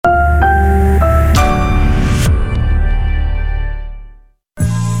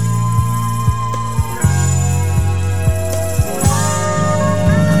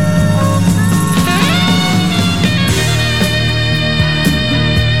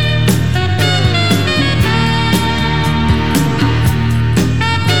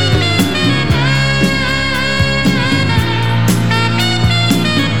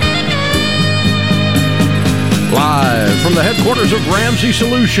the headquarters of Ramsey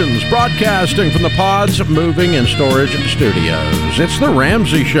Solutions, broadcasting from the Pods Moving and Storage Studios. It's the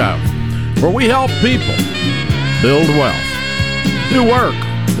Ramsey Show, where we help people build wealth, do work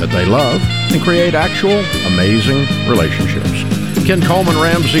that they love, and create actual amazing relationships. Ken Coleman,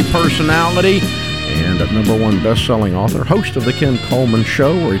 Ramsey personality, and #1 best-selling author, host of The Ken Coleman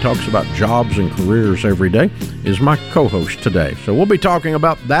Show, where he talks about jobs and careers every day, is my co-host today. So we'll be talking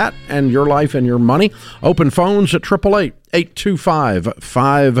about that and your life and your money. Open phones at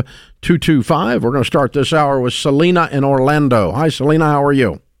 888-825-5225. We're going to start this hour with Selena in Orlando. Hi, Selena. How are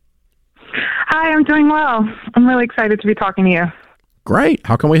you? Hi, I'm doing well. I'm really excited to be talking to you. Great.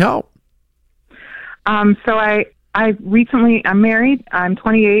 How can we help? I'm married. I'm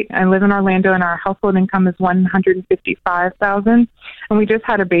 28. I live in Orlando, and our household income is $155,000. And we just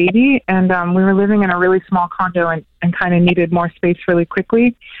had a baby, and we were living in a really small condo and kind of needed more space really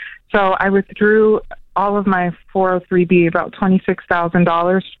quickly. So I withdrew all of my 403B, about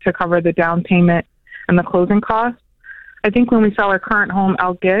 $26,000, to cover the down payment and the closing costs. I think when we sell our current home,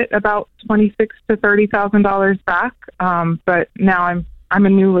 I'll get about $26,000 to $30,000 back. But now I'm a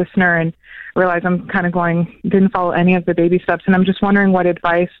new listener and realize I'm kind of didn't follow any of the baby steps. And I'm just wondering what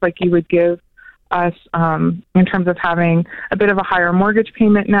advice you would give us in terms of having a bit of a higher mortgage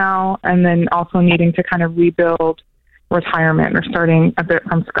payment now, and then also needing to kind of rebuild retirement or starting a bit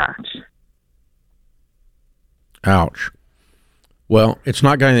from scratch. Ouch. Well, it's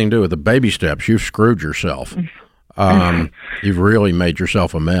not got anything to do with the baby steps. You've screwed yourself. You've really made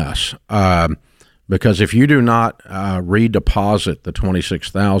yourself a mess. Because if you do not redeposit the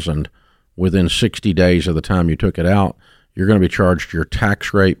 $26,000 within 60 days of the time you took it out, you're going to be charged your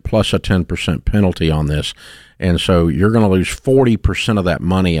tax rate plus a 10% penalty on this. And so you're going to lose 40% of that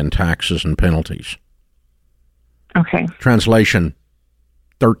money in taxes and penalties. Okay. Translation,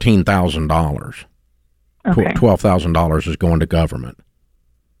 $13,000. Okay. $12,000 is going to government.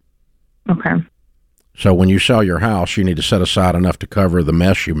 Okay. So when you sell your house, you need to set aside enough to cover the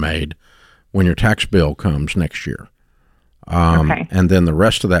mess you made when your tax bill comes next year. Okay. And then the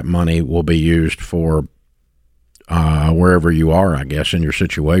rest of that money will be used for wherever you are, I guess, in your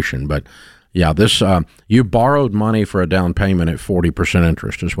situation. But yeah, this you borrowed money for a down payment at 40%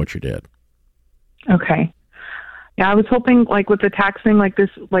 interest is what you did. Okay. Yeah, I was hoping with the taxing,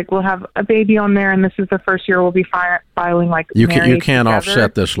 we'll have a baby on there, and this is the first year we'll be filing you married can't together.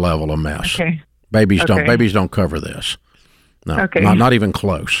 Offset this level of mess. Okay. Babies don't cover this. No, okay. not even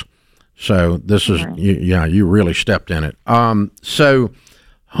close. So this is, you really stepped in it. So,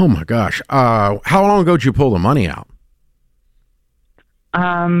 oh my gosh, how long ago did you pull the money out?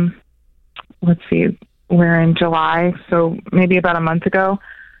 Let's see, we're in July, so maybe about a month ago.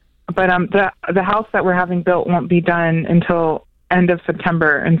 But the house that we're having built won't be done until end of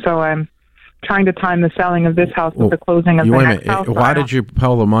September, and so I'm trying to time the selling of this house with the closing of the next house. Why did you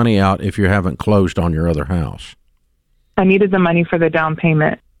pull the money out if you haven't closed on your other house? I needed the money for the down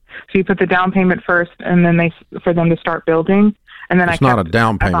payment. So you put the down payment first, and then for them to start building, and then it's not a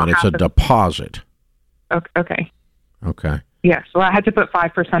down payment; it's a deposit. Okay. Okay. Yes. Well, I had to put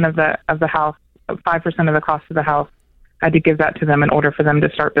 5% of the house, 5% of the cost of the house. I had to give that to them in order for them to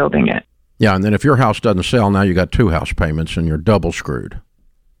start building it. Yeah, and then if your house doesn't sell, now you got 2 house payments, and you're double screwed.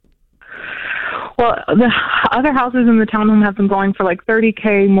 Well, the other houses in the townhome have been going for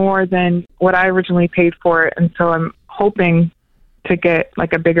 $30K more than what I originally paid for it, and so I'm hoping to get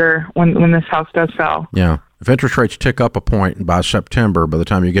a bigger when this house does sell. Yeah. If interest rates tick up a point by September, by the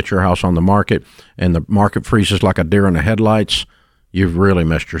time you get your house on the market and the market freezes like a deer in the headlights, you've really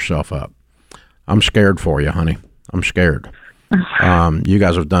messed yourself up. I'm scared for you, honey. I'm scared. You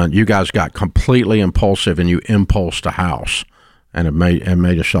guys got completely impulsive, and you impulsed a house and it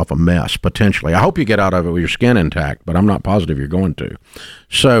made yourself a mess, potentially. I hope you get out of it with your skin intact, but I'm not positive you're going to.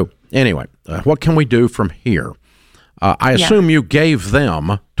 So anyway, what can we do from here? I assume you gave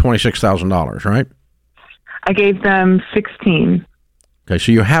them $26,000, right? I gave them 16. Okay,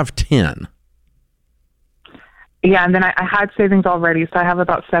 so you have 10. Yeah, and then I had savings already, so I have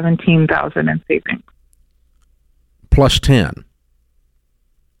about 17,000 in savings. Plus 10.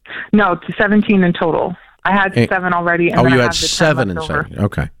 No, 17 in total. I had 7 already. And then you I had 7 in savings.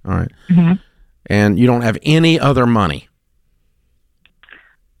 Okay, all right. Mm-hmm. And you don't have any other money?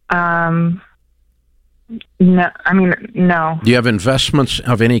 No, no. Do you have investments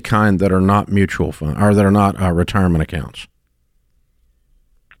of any kind that are not mutual fund or that are not retirement accounts?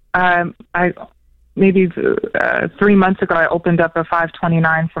 Maybe 3 months ago, I opened up a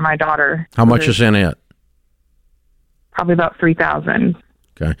 529 for my daughter. How much is in it? Probably about $3,000.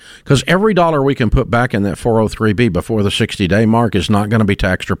 Okay, because every dollar we can put back in that 403B before the 60-day mark is not going to be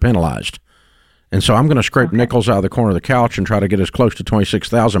taxed or penalized. And so I'm going to scrape nickels out of the corner of the couch and try to get as close to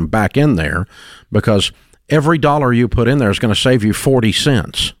 $26,000 back in there, because every dollar you put in there is going to save you 40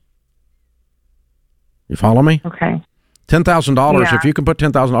 cents. You follow me? Okay. $10,000. If you can put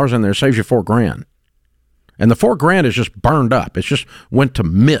 $10,000 in there, it saves you $4,000. And the $4,000 is just burned up. It just went to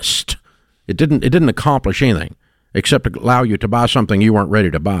mist. It didn't accomplish anything except to allow you to buy something you weren't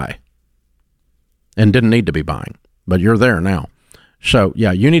ready to buy and didn't need to be buying. But you're there now. So,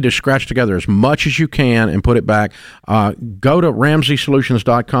 yeah, you need to scratch together as much as you can and put it back. Go to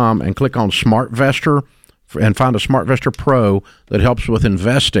RamseySolutions.com and click on SmartVestor and find a SmartVestor Pro that helps with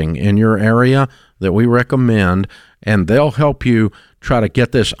investing in your area that we recommend, and they'll help you try to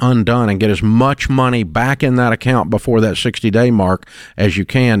get this undone and get as much money back in that account before that 60-day mark as you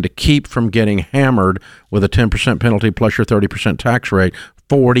can to keep from getting hammered with a 10% penalty plus your 30% tax rate,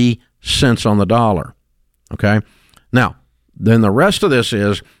 40 cents on the dollar. Okay? Now, then the rest of this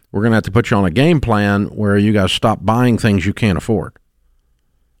is we're going to have to put you on a game plan where you guys stop buying things you can't afford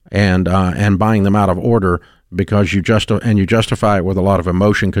and buying them out of order because you justify it with a lot of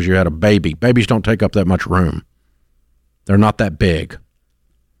emotion because you had a baby. Babies don't take up that much room. They're not that big.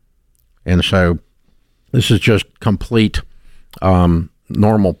 And so this is just complete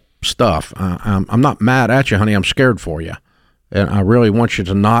normal stuff. I'm not mad at you, honey. I'm scared for you. And I really want you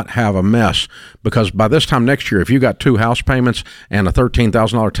to not have a mess, because by this time next year, if you got 2 house payments and a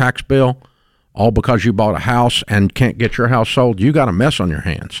 $13,000 tax bill, all because you bought a house and can't get your house sold, you got a mess on your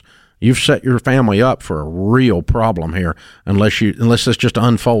hands. You've set your family up for a real problem here unless this just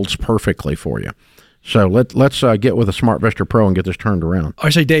unfolds perfectly for you. So let's get with a SmartVestor Pro and get this turned around. I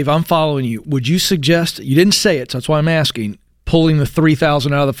say, Dave, I'm following you. Would you suggest, you didn't say it, so that's why I'm asking, pulling the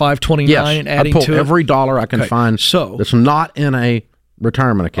 $3,000 out of the $529 and adding to it? I'd pull every dollar I can find that's not in a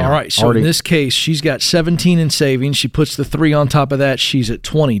retirement account. All right, so in this case, she's got 17 in savings. She puts the 3 on top of that. She's at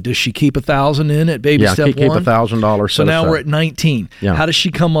 20. Does she keep 1,000 in at baby step 1? Yeah, keep $1,000. So now we're at 19. Yeah. How does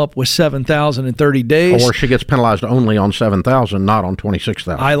she come up with 7,000 in 30 days? Or she gets penalized only on 7,000, not on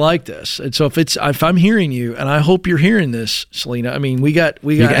 26,000. I like this. And so if I'm hearing you, and I hope you're hearing this, Selena. I mean, we got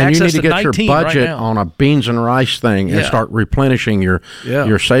and access you need to get your budget right on a beans and rice thing and start replenishing your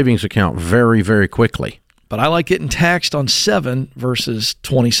savings account very, very quickly. But I like getting taxed on 7 versus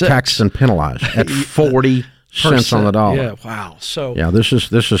 26. Taxed and penalized at 40 cents on the dollar. Yeah, wow. So this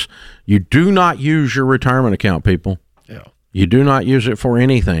is you do not use your retirement account, people. Yeah. You do not use it for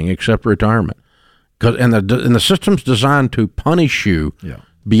anything except retirement. And the system's designed to punish you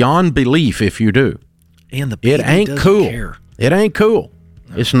beyond belief if you do. And the baby doesn't care. It ain't cool.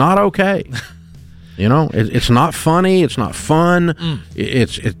 No. It's not okay. It's not funny. It's not fun.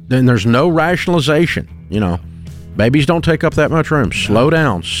 Then there's no rationalization. Babies don't take up that much room. Slow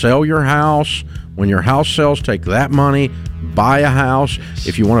down. Sell your house. When your house sells, take that money, buy a house. Yes.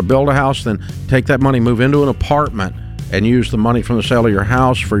 If you want to build a house, then take that money, move into an apartment, and use the money from the sale of your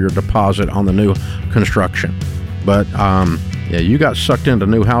house for your deposit on the new construction. But, you got sucked into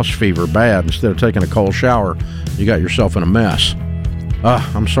new house fever bad. Instead of taking a cold shower, you got yourself in a mess.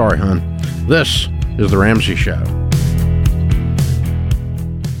 I'm sorry, hon. This is The Ramsey Show.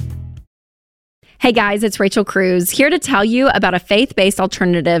 Hey guys, it's Rachel Cruz here to tell you about a faith-based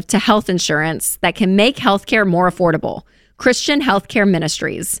alternative to health insurance that can make healthcare more affordable. Christian Healthcare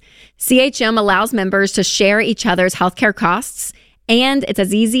Ministries. CHM allows members to share each other's healthcare costs, and it's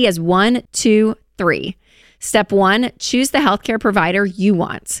as easy as 1, 2, 3. Step 1, choose the healthcare provider you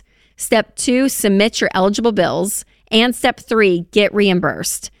want. Step 2, submit your eligible bills. And Step 3, get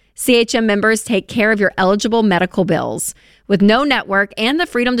reimbursed. CHM members take care of your eligible medical bills. With no network and the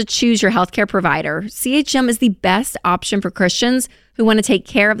freedom to choose your healthcare provider, CHM is the best option for Christians who want to take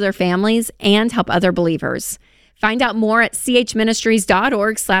care of their families and help other believers. Find out more at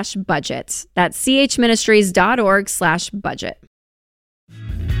chministries.org/budget. That's chministries.org/budget.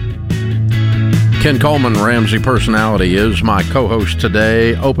 Ken Coleman, Ramsey Personality, is my co-host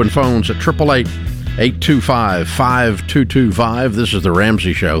today. Open phones at 888-825-5225. This is The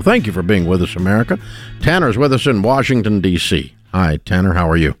Ramsey Show. Thank you for being with us, America. Tanner's with us in Washington, D.C. Hi, Tanner. How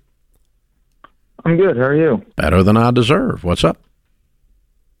are you? I'm good. How are you? Better than I deserve. What's up?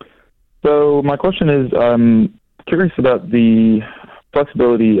 So my question is, I'm curious about the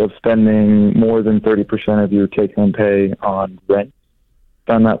flexibility of spending more than 30% of your take-home pay on rent.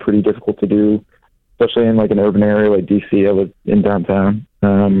 Found that pretty difficult to do, especially in like an urban area like D.C. I live in downtown.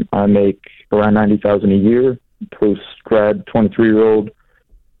 I make around $90,000 a year, post-grad 23-year-old.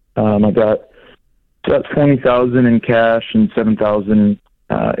 I got $20,000 in cash and $7,000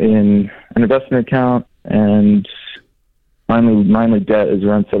 in an investment account, and my only debt is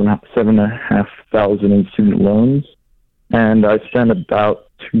around $7,500 in student loans. And I spend about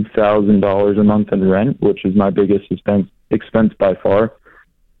 $2,000 a month in rent, which is my biggest expense by far.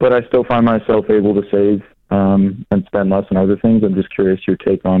 But I still find myself able to save and spend less on other things. I'm just curious your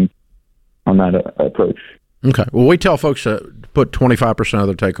take on that approach. Okay. Well, we tell folks to put 25% of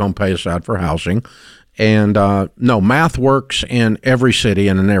their take-home pay aside for housing. And no, math works in every city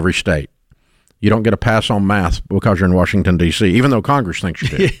and in every state. You don't get a pass on math because you're in Washington, D.C., even though Congress thinks you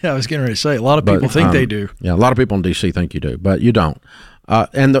do. Yeah, I was getting ready to say, a lot of people think they do. Yeah, a lot of people in D.C. think you do, but you don't.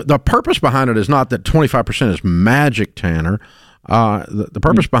 And the purpose behind it is not that 25% is magic, Tanner. The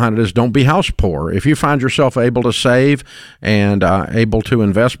purpose behind it is don't be house poor. If you find yourself able to save and able to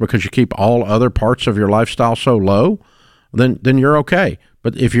invest because you keep all other parts of your lifestyle so low, then you're okay.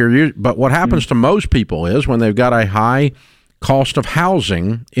 But but what happens to most people is when they've got a high cost of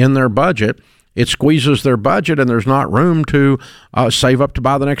housing in their budget, it squeezes their budget and there's not room to save up to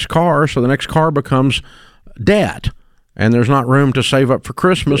buy the next car. So the next car becomes debt. And there's not room to save up for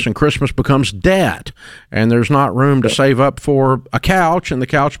Christmas, and Christmas becomes debt. And there's not room to save up for a couch, and the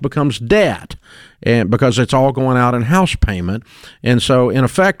couch becomes debt, and because it's all going out in house payment. And so, in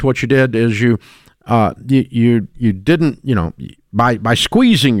effect, what you did is you didn't, by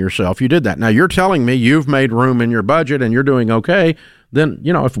squeezing yourself, you did that. Now you're telling me you've made room in your budget and you're doing okay. Then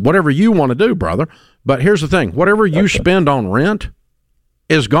if whatever you want to do, brother. But here's the thing: whatever you spend on rent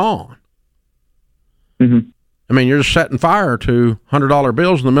is gone. Mm-hmm. I mean, you're just setting fire to $100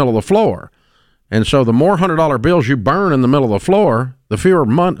 bills in the middle of the floor. And so the more $100 bills you burn in the middle of the floor,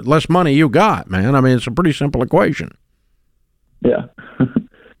 the less money you got, man. I mean, it's a pretty simple equation. Yeah.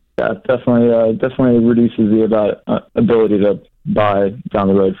 Yeah, definitely reduces the ability to buy down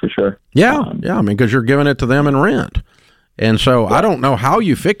the road for sure. Yeah, I mean, because you're giving it to them in rent. And so I don't know how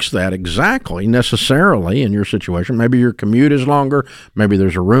you fix that exactly necessarily in your situation. Maybe your commute is longer. Maybe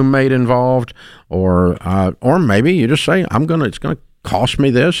there's a roommate involved, or maybe you just say, it's going to cost me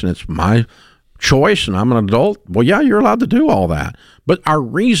this, and it's my choice, and I'm an adult. Well, yeah, you're allowed to do all that. But our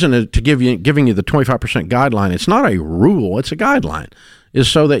reason to giving you the 25% guideline, it's not a rule, it's a guideline, is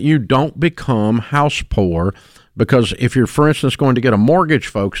so that you don't become house poor. Because if you're, for instance, going to get a mortgage,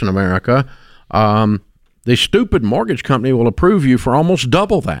 folks in America, the stupid mortgage company will approve you for almost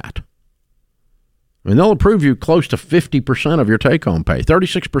double that. I mean, they'll approve you close to 50% of your take-home pay,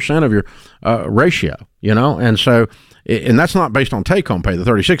 36% of your ratio, and so, and that's not based on take-home pay, the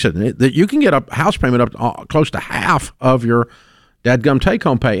 36, that you can get a house payment up close to half of your dadgum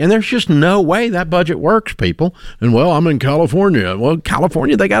take-home pay, and there's just no way that budget works, people. And, well, I'm in California. Well,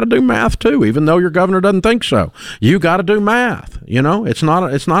 California, they got to do math, too, even though your governor doesn't think so. You got to do math, it's not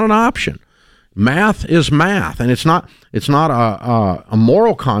an option. Math is math, and it's not a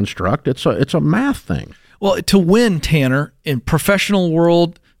moral construct. It's a math thing. Well, to win, Tanner, in professional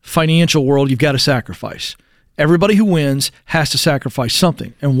world, financial world, you've got to sacrifice. Everybody who wins has to sacrifice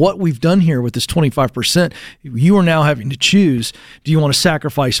something. And what we've done here with this 25%, you are now having to choose. Do you want to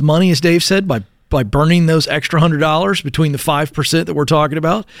sacrifice money, as Dave said, by burning those extra $100 between the 5% that we're talking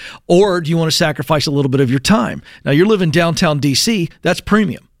about? Or do you want to sacrifice a little bit of your time? Now, you're living downtown D.C., that's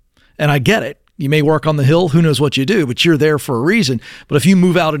premium. And I get it. You may work on the Hill, who knows what you do, but you're there for a reason. But if you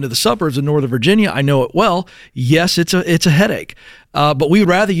move out into the suburbs of Northern Virginia, I know it well, yes, it's a headache. But we'd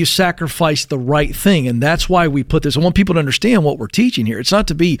rather you sacrifice the right thing, and that's why we put this. I want people to understand what we're teaching here. It's not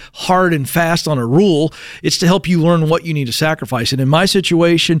to be hard and fast on a rule. It's to help you learn what you need to sacrifice. And in my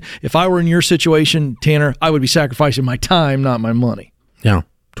situation, if I were in your situation, Tanner, I would be sacrificing my time, not my money. Yeah,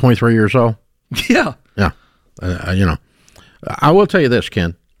 23 years old. Yeah. Yeah. I will tell you this,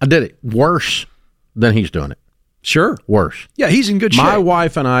 Ken. I did it worse than he's doing it. Sure. Worse. Yeah, he's in good shape. My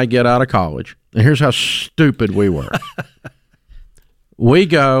wife and I get out of college, and here's how stupid we were. We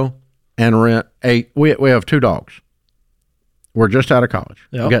go and rent we have 2 dogs. We're just out of college.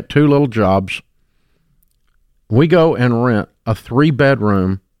 Yep. We got 2 little jobs. We go and rent a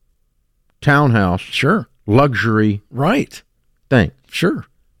 3-bedroom townhouse. Sure. Luxury. Right. Thing. Sure.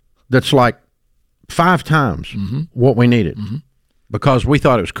 That's like 5 times what we needed. Mm-hmm. Because we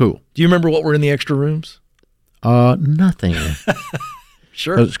thought it was cool. Do you remember what were in the extra rooms? Nothing.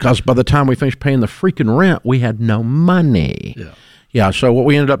 Sure. Because by the time we finished paying the freaking rent, we had no money. Yeah. So what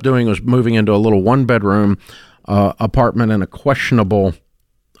we ended up doing was moving into a little 1-bedroom apartment in a questionable,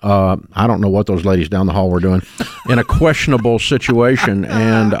 I don't know what those ladies down the hall were doing, in a questionable situation.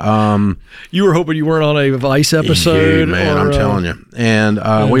 And you were hoping you weren't on a Vice episode. Yeah, man, I'm telling you.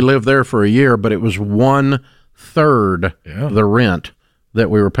 And we lived there for a year, but it was 1/3 the rent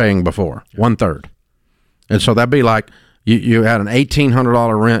that we were paying before. 1/3. And so that'd be like you had an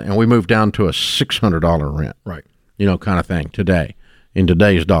 $1,800 rent, and we moved down to a $600 rent. Right. Kind of thing today. In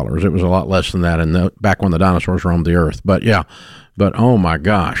today's dollars, it was a lot less than that back when the dinosaurs roamed the earth. But yeah, But oh my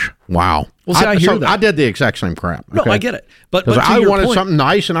gosh, wow. Well, see, I hear that. I did the exact same crap. No, I get it. But I to your wanted point, something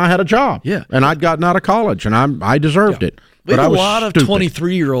nice, and I had a job. Yeah. And I'd gotten out of college, and I deserved it. We But have I a was lot of stupid.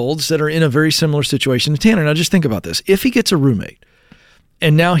 23-year-olds that are in a very similar situation to Tanner. Now, just think about this. If he gets a roommate,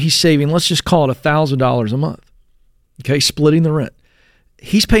 and now he's saving, let's just call it $1,000 a month, okay, splitting the rent.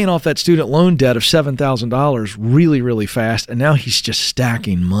 He's paying off that student loan debt of $7,000 really, really fast, and now he's just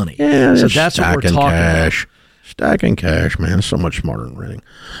stacking money. Yeah, so that's what we're stacking talking cash. Stacking cash, man. It's so much smarter than renting.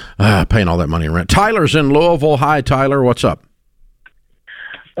 Paying all that money in rent. Tyler's in Louisville. Hi, Tyler. What's up?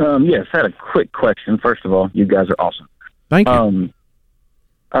 Yes, I had a quick question. First of all, you guys are awesome. Thank you.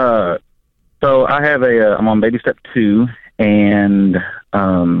 So I have I'm on baby step 2 and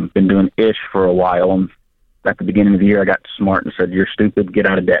been doing ish for a while. At the beginning of the year, I got smart and said, "You're stupid. Get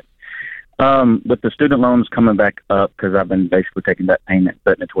out of debt." With the student loans coming back up, because I've been basically taking that payment,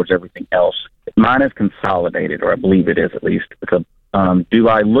 putting it towards everything else. Mine is consolidated, or I believe it is at least. So, do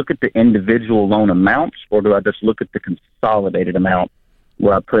I look at the individual loan amounts, or do I just look at the consolidated amount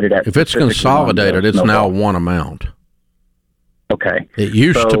where I put it at? If it's consolidated, it's now one amount. Okay. It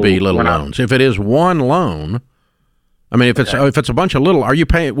used to be little when loans. If it is one loan, I mean, if it's a bunch of little,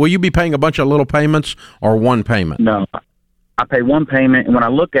 will you be paying a bunch of little payments or one payment? No, I pay one payment, and when I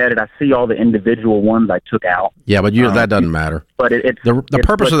look at it, I see all the individual ones I took out. Yeah, but that doesn't matter. But the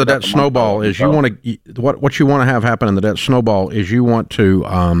purpose of the debt snowball is what you want to have happen in the debt snowball is you want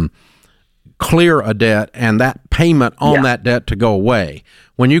to clear a debt and that payment on that debt to go away.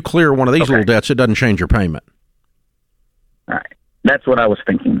 When you clear one of these little debts, it doesn't change your payment. All right. That's what I was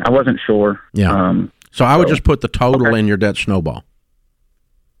thinking. I wasn't sure. Yeah. So I would just put the total in your debt snowball.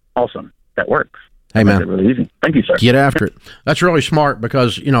 Awesome. That works. Hey, man. Makes it really easy. Thank you, sir. Get after it. That's really smart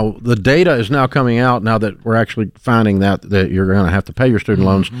because, the data is now coming out now that we're actually finding that you're going to have to pay your student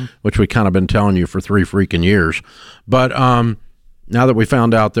loans, which we kind of been telling you for 3 freaking years. But now that we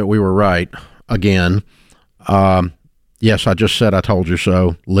found out that we were right again, yes, I just said I told you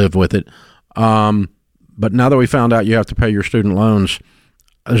so. Live with it. But now that we found out you have to pay your student loans,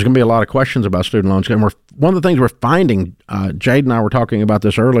 there's going to be a lot of questions about student loans. And one of the things we're finding, Jade and I were talking about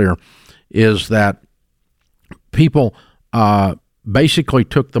this earlier, is that people basically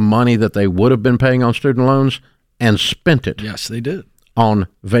took the money that they would have been paying on student loans and spent it. Yes, they did. On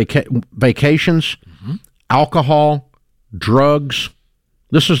vacations, alcohol, drugs.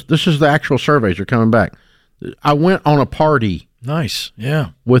 This is the actual surveys are coming back. I went on a party. Nice.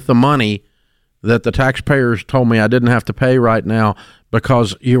 Yeah. With the money that the taxpayers told me I didn't have to pay right now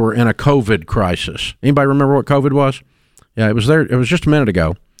because you were in a COVID crisis. Anybody remember what COVID was? Yeah, it was there. It was just a minute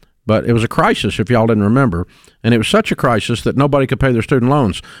ago, but it was a crisis if y'all didn't remember. And it was such a crisis that nobody could pay their student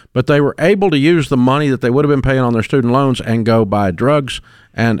loans, but they were able to use the money that they would have been paying on their student loans and go buy drugs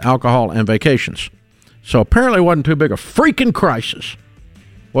and alcohol and vacations. So apparently it wasn't too big a freaking crisis.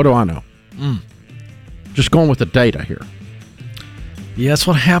 What do I know? Just going with the data here. Yeah, that's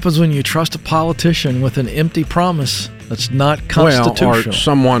what happens when you trust a politician with an empty promise that's not constitutional. Well, or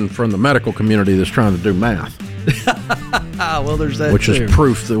someone from the medical community that's trying to do math. Well, there's that Which too. is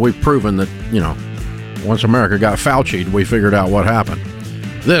proof that we've proven that, once America got Fauci'd, we figured out what happened.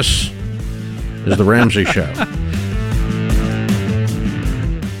 This is The Ramsey Show.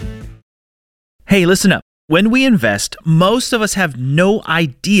 Hey, listen up. When we invest, most of us have no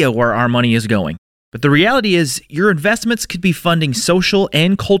idea where our money is going. But the reality is, your investments could be funding social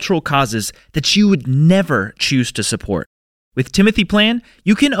and cultural causes that you would never choose to support. With Timothy Plan,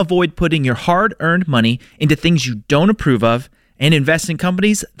 you can avoid putting your hard-earned money into things you don't approve of and invest in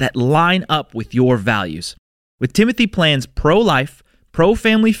companies that line up with your values. With Timothy Plan's pro-life,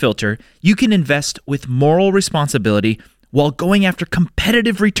 pro-family filter, you can invest with moral responsibility while going after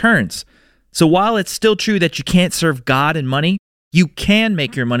competitive returns. So while it's still true that you can't serve God and money, you can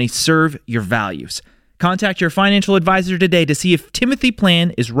make your money serve your values. Contact your financial advisor today to see if Timothy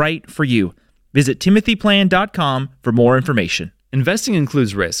Plan is right for you. Visit timothyplan.com for more information. Investing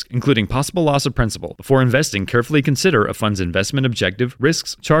includes risk, including possible loss of principal. Before investing, carefully consider a fund's investment objective,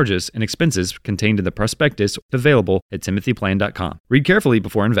 risks, charges, and expenses contained in the prospectus available at timothyplan.com. Read carefully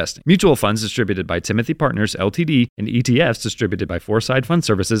before investing. Mutual funds distributed by Timothy Partners, Ltd., and ETFs distributed by Foreside Fund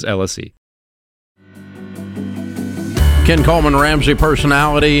Services, LLC. Ken Coleman, Ramsey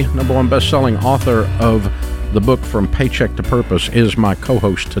personality, #1 best-selling author of the book From Paycheck to Purpose, is my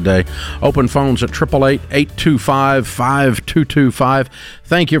co-host today. Open phones at 888-825-5225.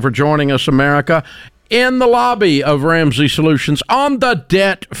 Thank you for joining us, America. In the lobby of Ramsey Solutions on the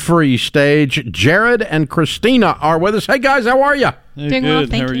debt-free stage, Jared and Christina are with us. Hey, guys, how are you? Hey, doing good. Well,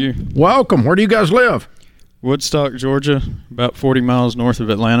 thank How are you? Welcome. Where do you guys live? Woodstock, Georgia, about 40 miles north of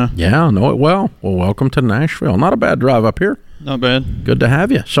Atlanta. Yeah, I know it well. Well, welcome to Nashville. Not a bad drive up here. Not bad. Good to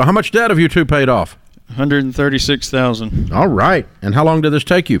have you. So how much debt have you two paid off? $136,000. All right. And how long did this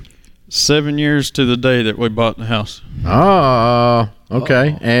take you? 7 years to the day that we bought the house. Oh,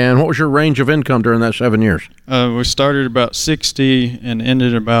 okay. And what was your range of income during that 7 years? We started about 60 and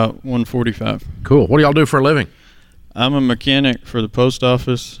ended about 145. Cool. What do y'all do for a living? I'm a mechanic for the post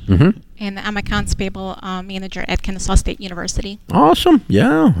office. Mm-hmm. And I'm accounts payable manager at Kennesaw State University. Awesome.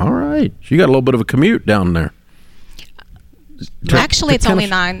 Yeah. All right. So you got a little bit of a commute down there. Actually, it's only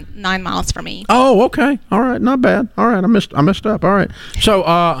nine miles for me. Oh, okay. All right. Not bad. All right. I messed up. All right. So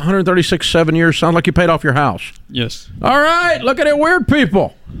 136, 7 years. Sounds like you paid off your house. Yes. All right. Look at it, weird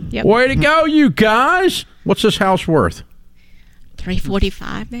people. Yep. Way to go, you guys. What's this house worth?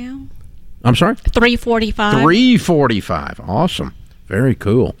 $345 now. I'm sorry? $345. $345. Awesome. Very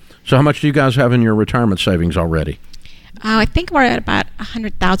cool. So how much do you guys have in your retirement savings already? I think we're at about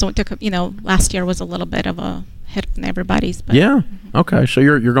 $100,000. We took, last year was a little bit of a hit on everybody's. But, yeah. Okay. So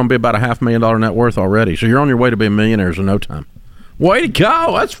you're going to be about $500,000 net worth already. So you're on your way to being millionaires in no time. Way to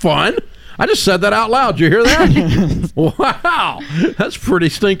go. That's fun. I just said that out loud. Did you hear that? Wow. That's pretty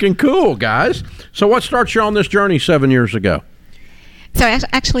stinking cool, guys. So what starts you on this journey 7 years ago? So I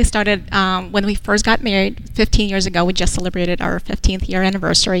actually started when we first got married 15 years ago. We just celebrated our 15th year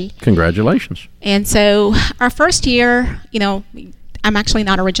anniversary. Congratulations. And so our first year, I'm actually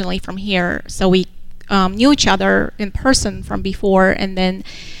not originally from here. So we knew each other in person from before. And then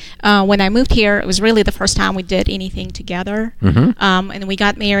when I moved here, it was really the first time we did anything together. Mm-hmm. And we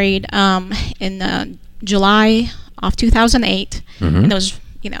got married in July of 2008. Mm-hmm. And it was,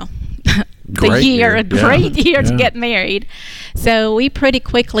 great year to get married. So we pretty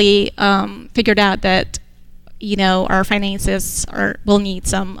quickly figured out that, our finances will need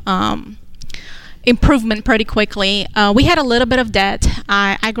some improvement pretty quickly. We had a little bit of debt.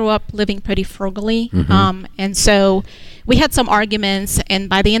 I grew up living pretty frugally. Mm-hmm. And so we had some arguments. And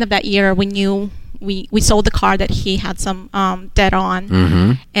by the end of that year, we knew we sold the car that he had some debt on.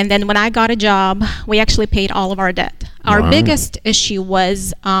 Mm-hmm. And then when I got a job, we actually paid all of our debt. Our biggest issue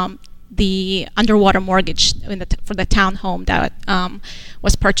was the underwater mortgage for the townhome that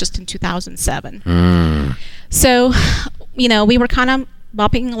was purchased in 2007. So, we were kind of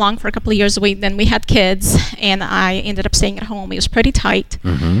bopping along for a couple of years. Then we had kids, and I ended up staying at home. It was pretty tight.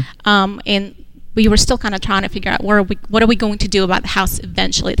 Mm-hmm. And we were still kind of trying to figure out what are we going to do about the house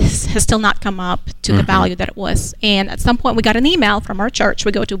eventually. This has still not come up to the value that it was. And at some point, we got an email from our church.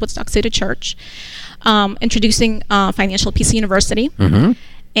 We go to Woodstock City Church, introducing Financial Peace University. Mm-hmm.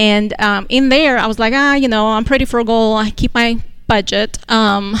 And in there, I was like, I'm pretty frugal. I keep my budget.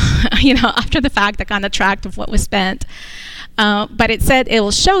 After the fact, I kind of tracked of what was spent. But it said it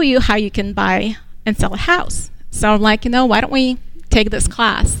will show you how you can buy and sell a house. So I'm like, why don't we take this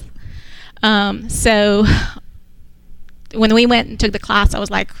class? So when we went and took the class, I was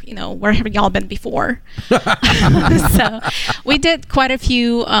like, where have y'all been before? So we did quite a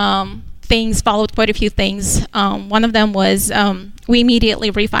few things, followed quite a few things. One of them was we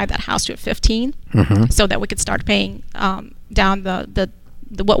immediately refied that house to a 15 so that we could start paying down the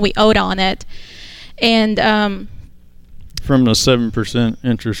what we owed on it. And from the 7%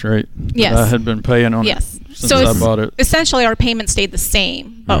 interest rate yes. that I had been paying on yes. it since I bought it. Essentially, our payment stayed the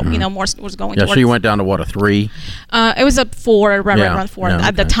same, but more was going towards. So you went down to what, a 3? It was a 4, around 4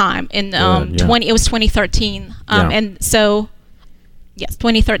 at the time. In it was 2013, and so. Yes,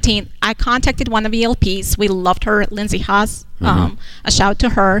 2013. I contacted one of the LPs. We loved her, Lindsay Haas. A shout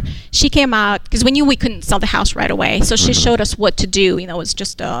to her. She came out because we knew we couldn't sell the house right away. So she showed us what to do. It was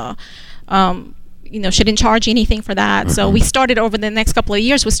just she didn't charge anything for that. So we started over the next couple of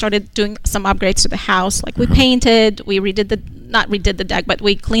years. We started doing some upgrades to the house. Like we painted, we not redid the deck, but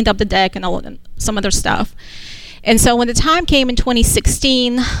we cleaned up the deck and some other stuff. And so when the time came in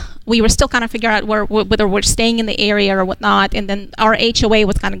 2016, we were still kind of figuring out whether we're staying in the area or whatnot. And then our HOA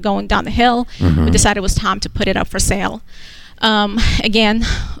was kind of going down the hill. We decided it was time to put it up for sale. Again,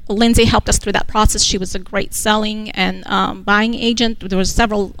 Lindsay helped us through that process. She was a great selling and buying agent. There were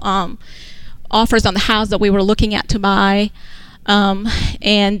several offers on the house that we were looking at to buy.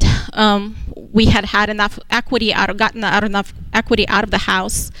 And we had enough equity gotten enough equity out of the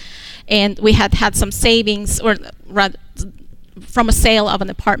house. And we had some savings from a sale of an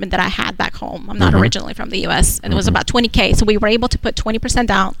apartment that I had back home. I'm not originally from the U.S. And it was about $20,000. So we were able to put 20%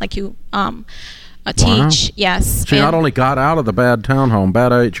 down, like you teach. Yes. So you not only got out of the bad townhome,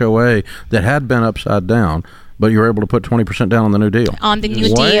 bad HOA that had been upside down, but you were able to put 20% down on the new deal. On the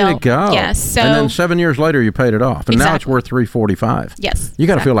new deal. Way to go. Yes. So, and then 7 years later, you paid it off. And now it's worth $345. Yes. You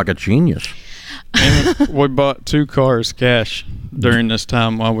got to feel like a genius. And we bought 2 cars cash during this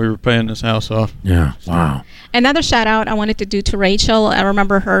time while we were paying this house off. Yeah. Wow. Another shout out I wanted to do to Rachel. I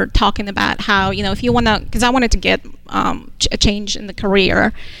remember her talking about how, if you want to, because I wanted to get a change in the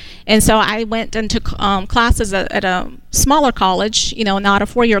career. And so I went and took classes at a smaller college, not a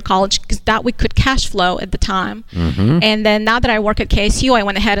 4-year college, because that we could cash flow at the time. Mm-hmm. And then now that I work at KSU, I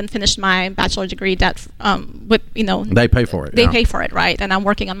went ahead and finished my bachelor's degree that, with, They pay for it. They pay for it, right? And I'm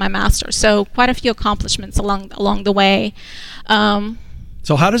working on my master's. So quite a few accomplishments along the way.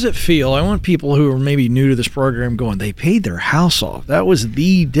 So how does it feel? I want people who are maybe new to this program going, they paid their house off. That was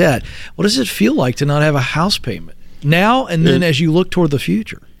the debt. What does it feel like to not have a house payment now and then as you look toward the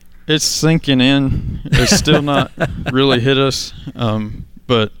future? It's sinking in. It's still not really hit us,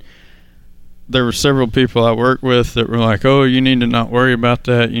 but there were several people I worked with that were like, oh, you need to not worry about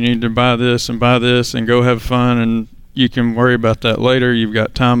that. You need to buy this and go have fun, and you can worry about that later. You've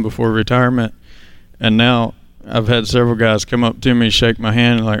got time before retirement. And now I've had several guys come up to me, shake my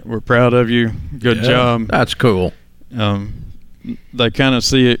hand, like, we're proud of you. Good job. That's cool. They kind of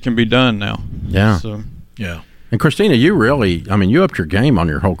see it can be done now. Yeah. So. Yeah. And Christina, you upped your game on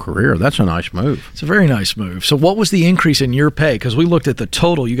your whole career. That's a nice move. It's a very nice move. So what was the increase in your pay? Because we looked at the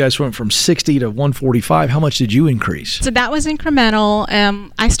total. You guys went from 60 to 145. How much did you increase? So that was incremental.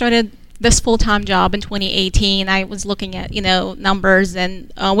 I started this full-time job in 2018. I was looking at, numbers,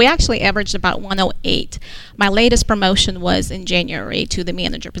 and we actually averaged about 108. My latest promotion was in January to the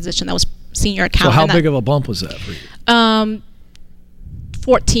manager position. That was senior accountant. So how big of a bump was that for you?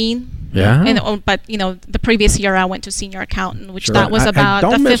 14. Yeah. But the previous year I went to senior accountant, which that was about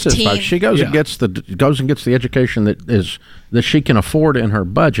don't the miss 15. This, she goes and gets the education that she can afford in her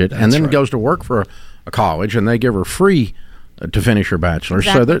budget, and then goes to work for a college, and they give her free to finish her bachelor's.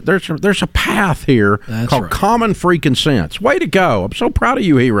 Exactly. So there's a path here called common freaking sense. Way to go! I'm so proud of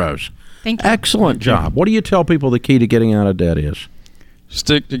you, heroes. Thank you. Excellent job. What do you tell people the key to getting out of debt is?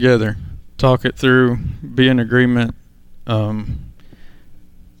 Stick together, talk it through, be in agreement.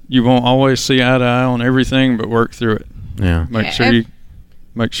 You won't always see eye to eye on everything, but work through it. Yeah. Make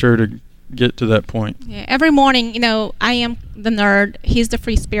sure to get to that point. Yeah. Every morning, I am the nerd. He's the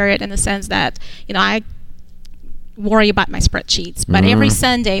free spirit in the sense that, I worry about my spreadsheets. But every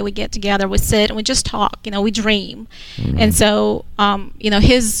Sunday we get together, we sit and we just talk. We dream. And so, one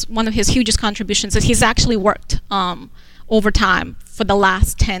of his hugest contributions is he's actually worked overtime for the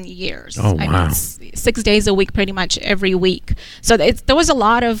last 10 years. Oh, wow. I mean, 6 days a week, pretty much every week. So there was a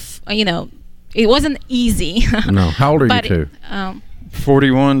lot of, it wasn't easy. No. How old are you two?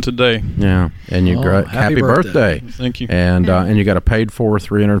 41 today. Yeah, and you happy birthday. Thank you. And and you got a paid for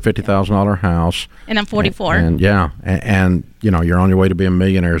 $350,000 house. And I'm 44. And you're on your way to being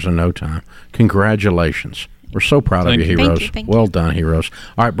millionaires in no time. Congratulations. We're so proud of you, heroes. Thank well you. done, heroes.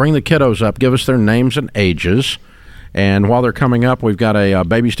 All right, bring the kiddos up. Give us their names and ages. And while they're coming up, we've got a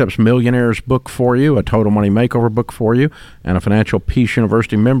Baby Steps Millionaires book for you, a Total Money Makeover book for you, and a Financial Peace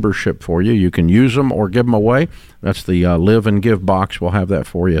University membership for you. You can use them or give them away. That's the Live and Give box. We'll have that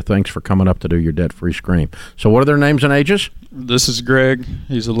for you. Thanks for coming up to do your debt-free scream. So what are their names and ages? This is Greg.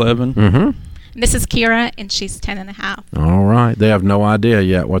 He's 11. Mm-hmm. This is Kira, and she's 10 and a half. All right. They have no idea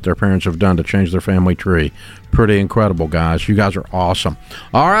yet what their parents have done to change their family tree. Pretty incredible, guys. You guys are awesome.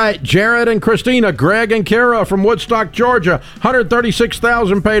 All right, Jared and Christina, Greg and Kara from Woodstock, Georgia.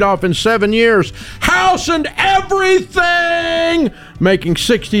 $136,000 paid off in 7 years. House and everything! Making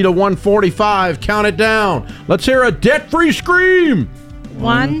 60 to 145. Count it down. Let's hear a debt-free scream.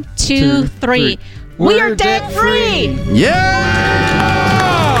 1, 2, 3. We are debt-free! Yeah!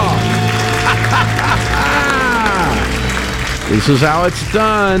 This is how it's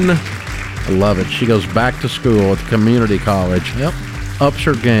done. I love it. She goes back to school at the community college. Yep. Ups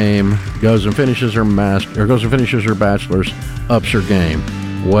her game. Goes and finishes her bachelor's. Ups her game.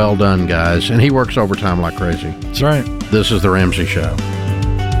 Well done, guys. And he works overtime like crazy. That's right. This is The Ramsey Show.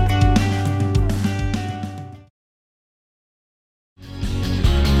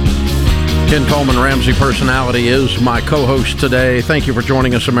 Ken Coleman, Ramsey Personality, is my co-host today. Thank you for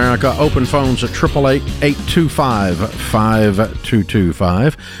joining us, America. Open phones at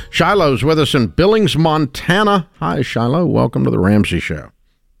 888-825-5225. Shiloh's with us in Billings, Montana. Hi, Shiloh. Welcome to The Ramsey Show.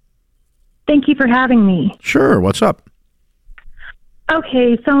 Thank you for having me. Sure. What's up?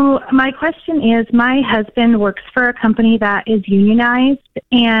 Okay, so my question is, my husband works for a company that is unionized,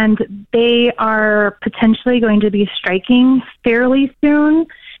 and they are potentially going to be striking fairly soon.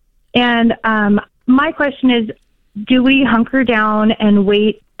 And my question is, do we hunker down and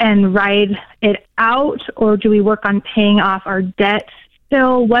wait and ride it out, or do we work on paying off our debt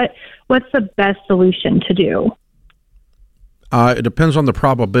still? What's the best solution to do? It depends on the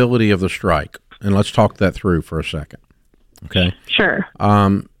probability of the strike. and let's talk that through for a second. Okay. Sure.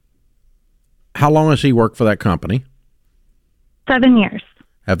 How long has he worked for that company? 7 years.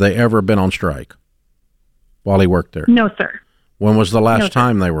 Have they ever been on strike while he worked there? No, sir. When was the No, last sir.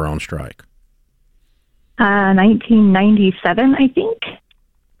 time they were on strike? 1997, I think.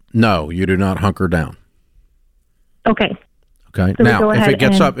 No, you do not hunker down. Okay. Okay. So we Now, go if ahead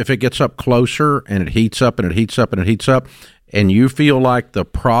it gets up closer and it heats up and it heats up and it heats up, and you feel like the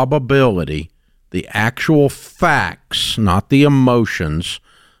probability, the actual facts, not the emotions,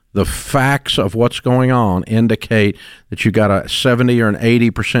 the facts of what's going on indicate that you got a 70 or an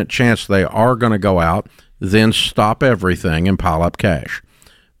 80% chance they are going to go out, then stop everything and pile up cash.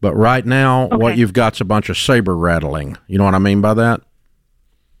 But right now, what you've got is a bunch of saber rattling. You know what I mean by that?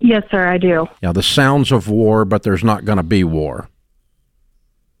 Yes, sir, I do. Yeah, the sounds of war, but there's not going to be war.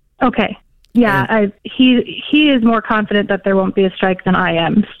 Okay. Yeah, he is more confident that there won't be a strike than I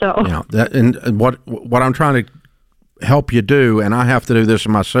am. So Yeah, and what I'm trying to help you do, and I have to do this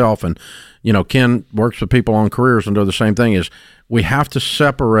myself, and Ken works with people on careers and do the same thing, is we have to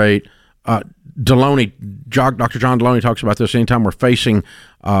separate. Dr. John Deloney talks about this anytime we're facing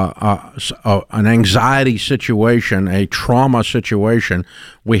an anxiety situation, a trauma situation,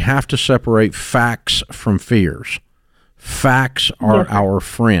 we have to separate facts from fears. Facts are our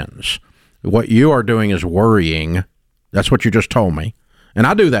friends. What you are doing is worrying. That's what you just told me. And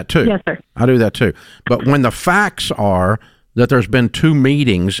I do that too. Yes, sir. I do that too. But when the facts are that there's been 2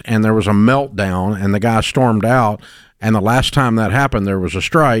 meetings and there was a meltdown and the guy stormed out, and the last time that happened there was a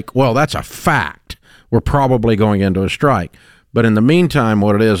strike, well, that's a fact. We're probably going into a strike. But in the meantime,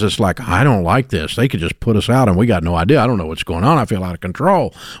 what it is, it's like, I don't like this. They could just put us out and we got no idea. I don't know what's going on. I feel out of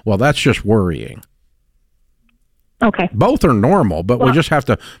control. Well, that's just worrying. Okay. Both are normal, but we just have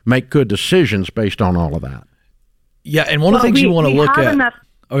to make good decisions based on all of that. Yeah, and one of the things you want to look at.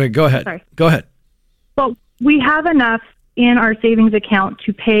 Okay, go ahead. Sorry. Go ahead. Well, we have enough in our savings account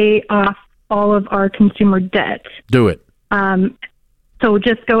to pay off all of our consumer debt. Do it. So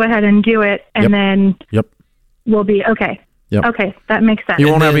just go ahead and do it, and then we'll be okay. Yep. Okay, that makes sense. You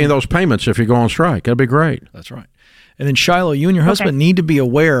won't have any of those payments if you go on strike. That'd be great. That's right. And then Shiloh, you and your husband need to be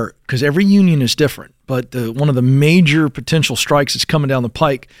aware, because every union is different, but one of the major potential strikes that's coming down the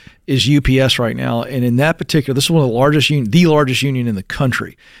pike is UPS right now. And in that particular, this is one of the largest union in the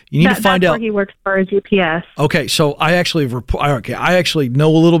country. You need to find out. That's where he works for is UPS. Okay, so I actually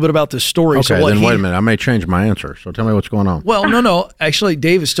know a little bit about this story. Okay, so then wait a minute. I may change my answer. So tell me what's going on. Well, no. Actually,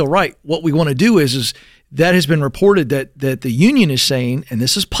 Dave is still right. What we want to do is that has been reported that the union is saying, and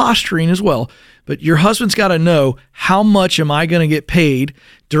this is posturing as well, but your husband's got to know, how much am I going to get paid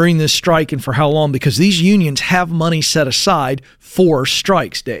during this strike and for how long? Because these unions have money set aside for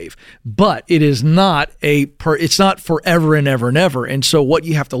strikes, Dave. But it is not it's not forever and ever and ever. And so what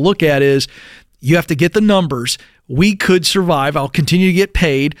you have to look at is you have to get the numbers. We could survive. I'll continue to get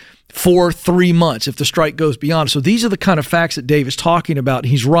paid for 3 months if the strike goes beyond. So these are the kind of facts that Dave is talking about.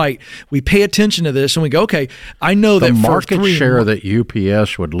 He's right. We pay attention to this and we go, okay, I know the that market share that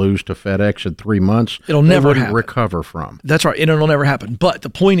UPS would lose to FedEx in 3 months, it'll never recover from. That's right. It'll never happen. But the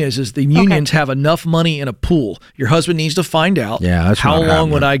point is the unions have enough money in a pool. Your husband needs to find out how long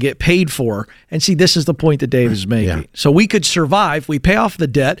would I get paid for. And see, this is the point that Dave is making. Yeah. So we could survive. We pay off the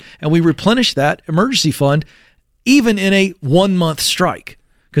debt and we replenish that emergency fund even in a 1 month strike.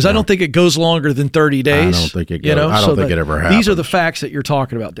 Because I don't think it goes longer than 30 days. I don't think it goes. I don't think it ever happens. These are the facts that you're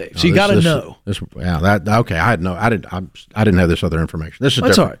talking about, Dave. So you got to know. Okay. I didn't have this other information. This is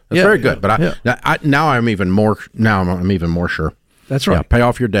That's different. all right. That's very good. But now I'm even more sure. That's right. Yeah, pay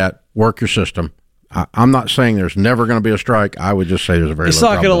off your debt. Work your system. I'm not saying there's never going to be a strike. I would just say there's a very. It's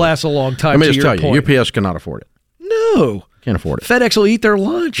not going to last a long time. Let me just tell you, UPS cannot afford it. No, can't afford it. FedEx will eat their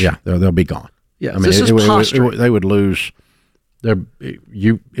lunch. Yeah, they'll be gone. Yeah, this is posturing. They would lose. The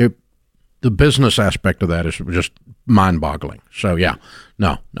business aspect of that is just mind-boggling. So yeah,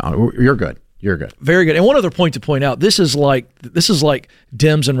 no, you're good. You're good. Very good. And one other point to point out: this is like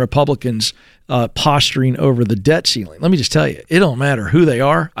Dems and Republicans posturing over the debt ceiling. Let me just tell you, it don't matter who they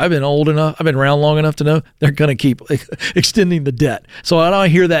are. I've been around long enough to know they're going to keep extending the debt. So I don't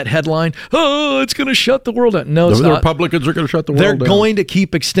hear that headline, "Oh, it's going to shut the world down." No, it's not. The Republicans are going to shut the world down. They're going to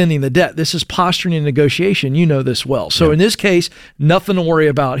keep extending the debt. This is posturing and negotiation. You know this well. So in this case, nothing to worry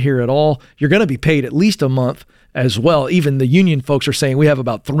about here at all. You're going to be paid at least a month as well. Even the union folks are saying we have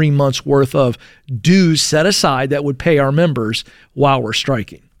about 3 months worth of dues set aside that would pay our members while we're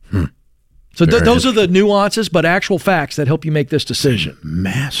striking. So those are the nuances, but actual facts that help you make this decision.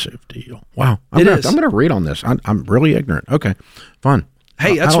 Massive deal. Wow. I'm going to read on this. I'm really ignorant. Okay, fun.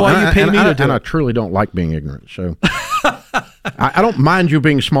 Hey, that's why you pay me to do it. And I truly don't like being ignorant. So I don't mind you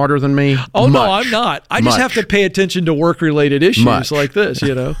being smarter than me. Oh, much. no, I'm not. I just have to pay attention to work-related issues like this,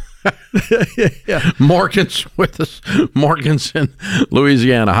 Yeah. Morgan's with us. Morgan's in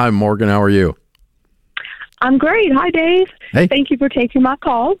Louisiana. Hi, Morgan. How are you? I'm great. Hi, Dave. Hey. Thank you for taking my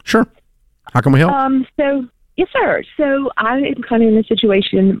call. Sure. How can we help? Yes, sir. So I am kind of in a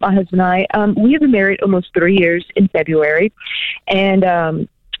situation, my husband and I, we have been married almost 3 years in February, and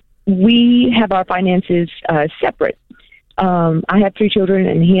we have our finances separate. I have 3 children,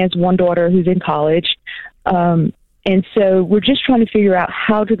 and he has 1 daughter who's in college. And so we're just trying to figure out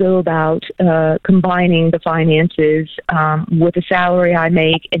how to go about combining the finances with the salary I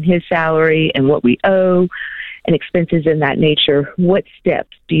make and his salary and what we owe and expenses in that nature. What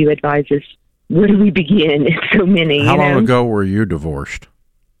steps do you advise us? Where do we begin? It's so many. How long ago were you divorced?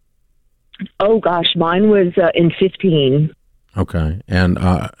 Oh, gosh. Mine was in 15. Okay. And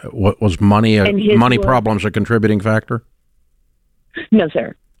what was money problems a contributing factor? No,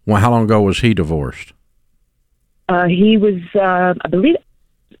 sir. Well, how long ago was he divorced? He was, I believe,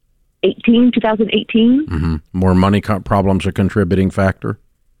 2018. Mm-hmm. Were money problems a contributing factor?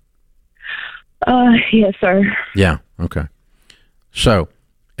 Yes, sir. Yeah, okay. So,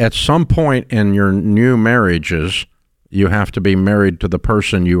 at some point in your new marriages, you have to be married to the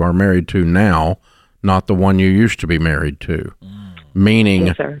person you are married to now, not the one you used to be married to. Meaning,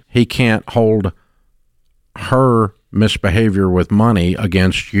 yes, he can't hold her misbehavior with money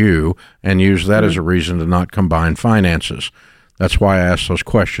against you and use that as a reason to not combine finances. That's why I ask those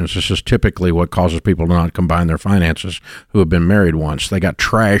questions. This is typically what causes people to not combine their finances who have been married once. They got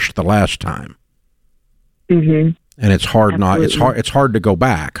trashed the last time. Mm-hmm. And it's hard it's hard to go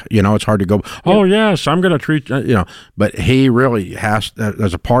back. It's hard to go, oh, yes, I'm going to treat, but he really has,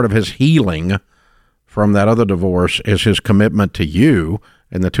 as a part of his healing from that other divorce, is his commitment to you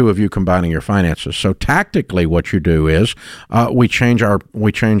and the two of you combining your finances. So tactically what you do is we change our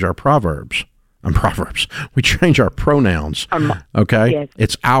proverbs. We change our pronouns. Okay? Yes.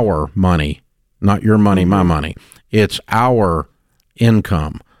 It's our money, not your money, my money. It's our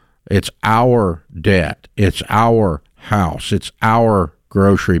income. It's our debt. It's our house. It's our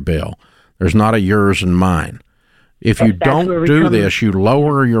grocery bill. There's not a yours and mine. If you don't do this, you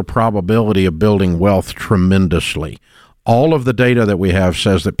lower your probability of building wealth tremendously. All of the data that we have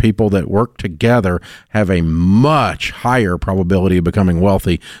says that people that work together have a much higher probability of becoming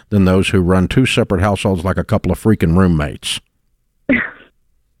wealthy than those who run 2 separate households like a couple of freaking roommates.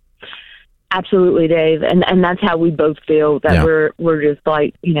 Absolutely, Dave, and that's how we both feel, that we're just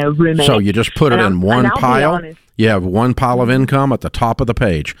like roommates. So you just put it in one pile. You have one pile of income at the top of the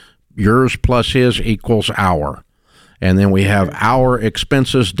page. Yours plus his equals our. And then we have our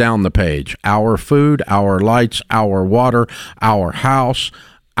expenses down the page. Our food, our lights, our water, our house,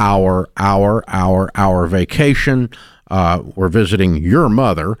 our vacation. We're visiting your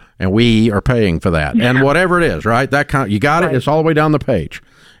mother, and we are paying for that. And whatever it is, right? You got it? It's all the way down the page.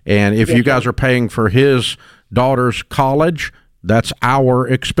 And if you guys are paying for his daughter's college, that's our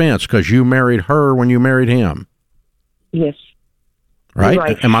expense because you married her when you married him. Yes.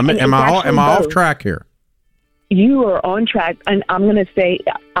 Right? Am I off track here? You are on track, and I'm going to say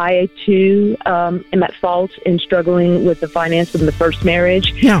I, too, am at fault in struggling with the finance in the first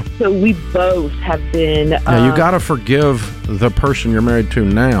marriage. Yeah. So we both have been... Now, you got to forgive the person you're married to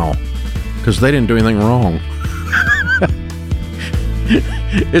now because they didn't do anything wrong.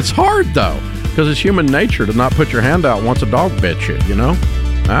 It's hard, though, because it's human nature to not put your hand out once a dog bit you,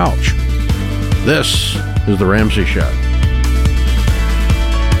 Ouch. This is The Ramsey Show.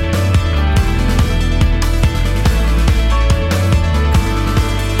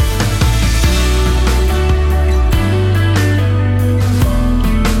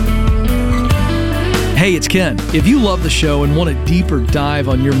 Hey, it's Ken. If you love the show and want a deeper dive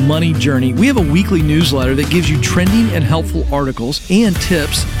on your money journey, we have a weekly newsletter that gives you trending and helpful articles and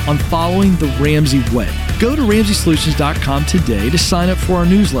tips on following the Ramsey way. Go to RamseySolutions.com today to sign up for our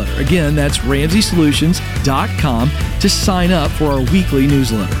newsletter. Again, that's RamseySolutions.com to sign up for our weekly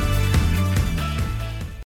newsletter.